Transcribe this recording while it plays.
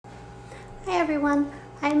Hi everyone,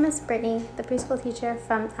 I'm Miss Brittany, the preschool teacher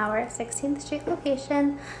from our 16th Street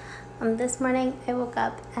location. This morning I woke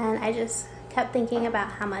up and I just kept thinking about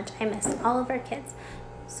how much I miss all of our kids.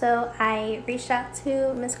 So I reached out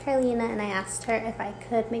to Miss Carlina and I asked her if I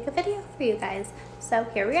could make a video for you guys. So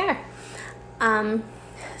here we are.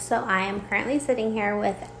 So I am currently sitting here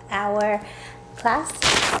with our class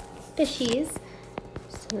fishies.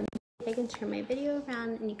 So I can turn my video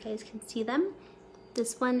around and you guys can see them.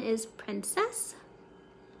 This one is Princess.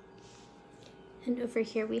 And over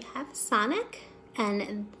here we have Sonic,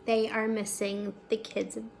 and they are missing the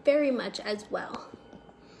kids very much as well.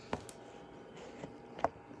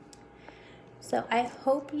 So I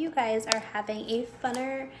hope you guys are having a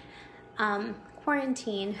funner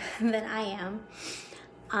quarantine than I am,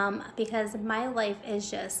 because my life is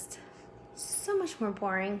just so much more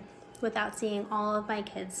boring without seeing all of my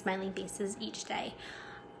kids' smiling faces each day.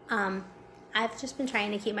 I've just been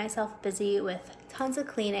trying to keep myself busy with tons of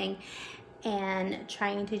cleaning and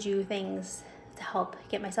trying to do things to help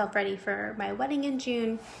get myself ready for my wedding in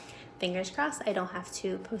June. Fingers crossed I don't have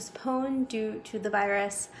to postpone due to the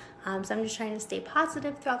virus. So I'm just trying to stay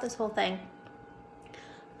positive throughout this whole thing.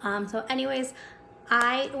 So anyways,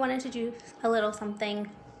 I wanted to do a little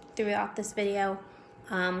something throughout this video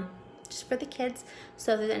just for the kids.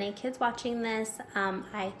 So if there's any kids watching this,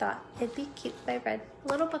 I thought it'd be cute if I read a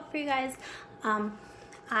little book for you guys.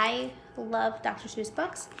 I love Dr. Seuss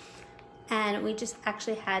books, and we just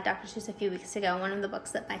actually had Dr. Seuss a few weeks ago. One of the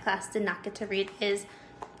books that my class did not get to read is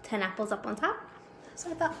 10 Apples Up on Top.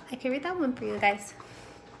 So I thought I could read that one for you guys.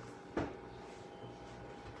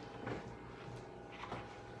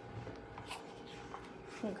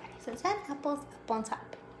 Okay, so 10 apples up on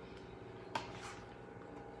top.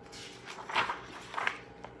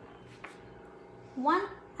 One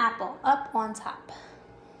apple up on top.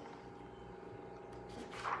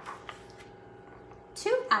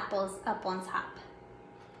 2 apples up on top.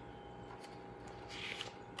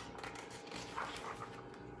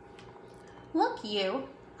 Look you,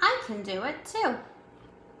 I can do it too.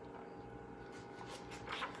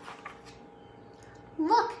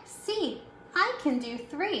 Look, see, I can do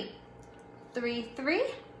 3. 3, 3,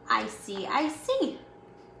 I see, I see.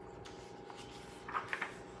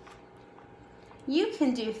 You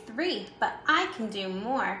can do 3, but I can do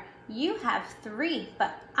more. You have 3,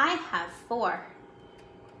 but I have 4.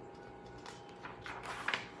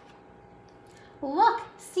 Look,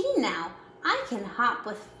 see now, I can hop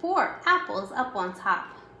with 4 apples up on top.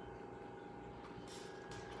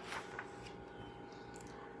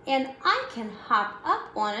 And I can hop up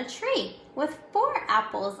on a tree with 4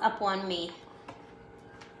 apples up on me.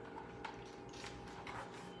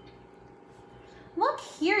 Look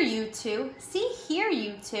here, you two. See here,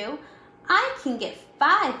 you two. I can get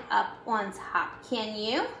 5 up on top. Can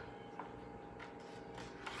you?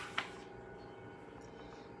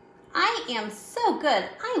 I am so good,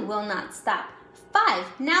 I will not stop.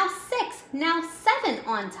 5, now 6, now 7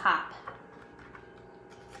 on top.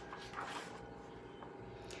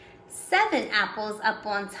 7 apples up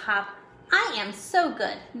on top. I am so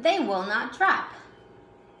good, they will not drop.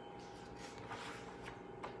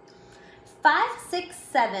 5, 6,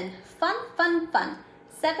 7, fun, fun, fun.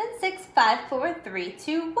 7, 6, 5, 4, 3,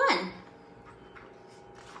 2, 1.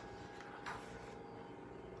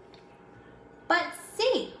 But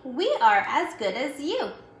see, we are as good as you.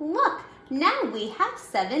 Look, now we have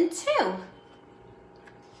 7 too.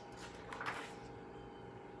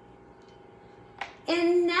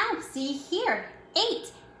 And now see here,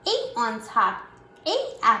 8, 8 on top. 8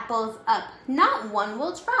 apples up, not one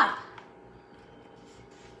will drop.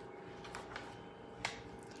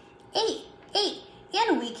 8, 8,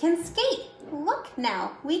 and we can skate. Look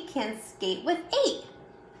now, we can skate with 8.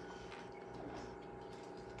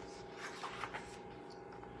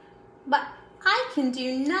 But I can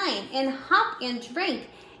do 9 and hop and drink.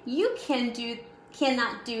 You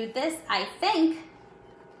cannot do this, I think.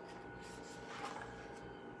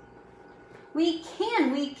 We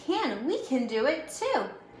can do it too.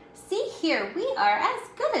 See here, we are as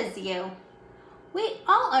good as you. We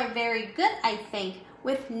all are very good, I think.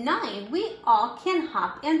 With 9, we all can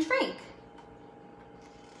hop and drink.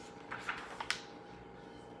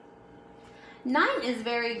 9 is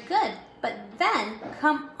very good, but then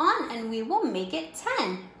come on and we will make it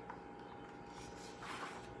 10.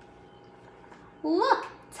 Look,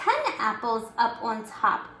 10 apples up on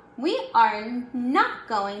top. We are not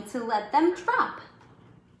going to let them drop.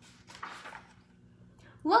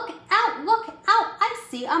 Look out, I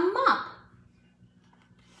see a mop.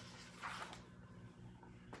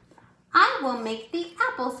 I will make the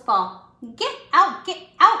apples fall. Get out,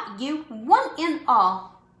 you, one and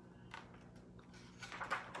all.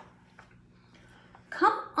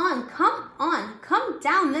 come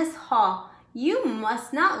down this hall. You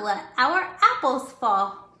must not let our apples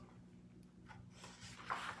fall.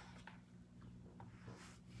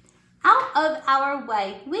 Out of our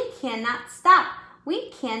way, we cannot stop. We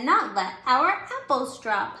cannot let our apples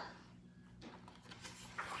drop.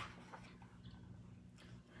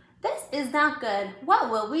 This is not good. What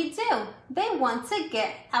will we do? They want to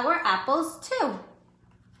get our apples too.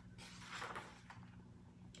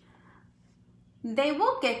 They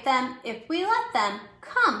will get them if we let them.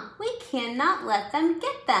 Come, we cannot let them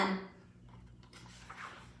get them.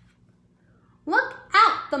 Look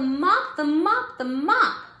out, the mop, the mop, the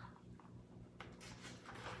mop.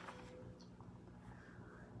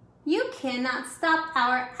 You cannot stop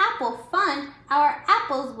our apple fun. Our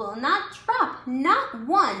apples will not drop, not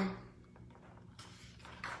one.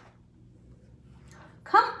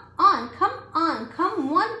 Come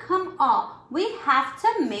one, come all. We have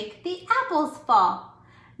to make the apples fall.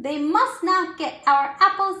 They must not get our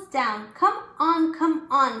apples down. Come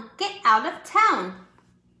on, get out of town.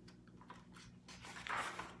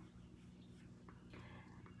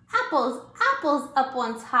 Apples, apples up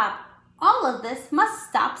on top. All of this must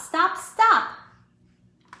stop, stop, stop.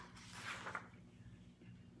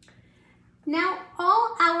 Now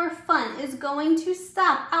all our fun is going to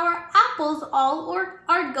stop. Our apples all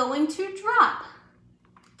are going to drop.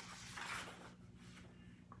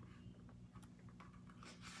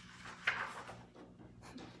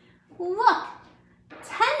 Look,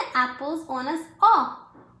 10 apples on us all.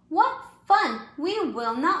 What fun! We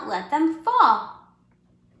will not let them fall.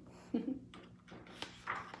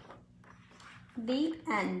 The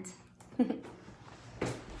end.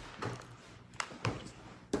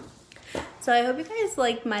 So I hope you guys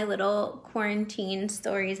liked my little quarantine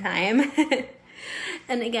story time.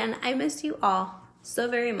 And again, I miss you all so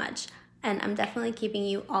very much, and I'm definitely keeping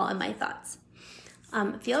you all in my thoughts.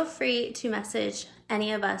 Feel free to message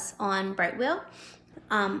any of us on Brightwheel,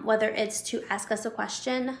 whether it's to ask us a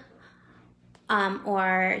question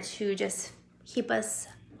or to just keep us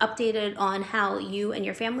updated on how you and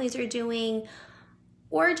your families are doing,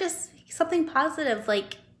 or just something positive,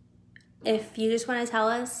 like if you just want to tell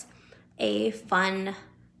us a fun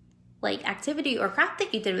activity or craft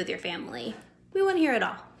that you did with your family. We want to hear it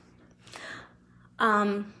all.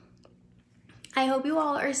 I hope you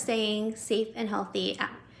all are staying safe and healthy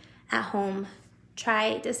at home.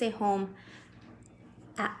 Try to stay home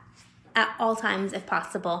at all times if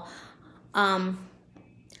possible.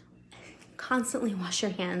 Constantly wash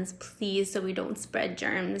your hands, please, so we don't spread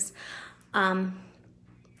germs. And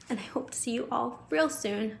I hope to see you all real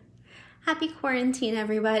soon. Happy quarantine,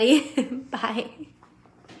 everybody. Bye.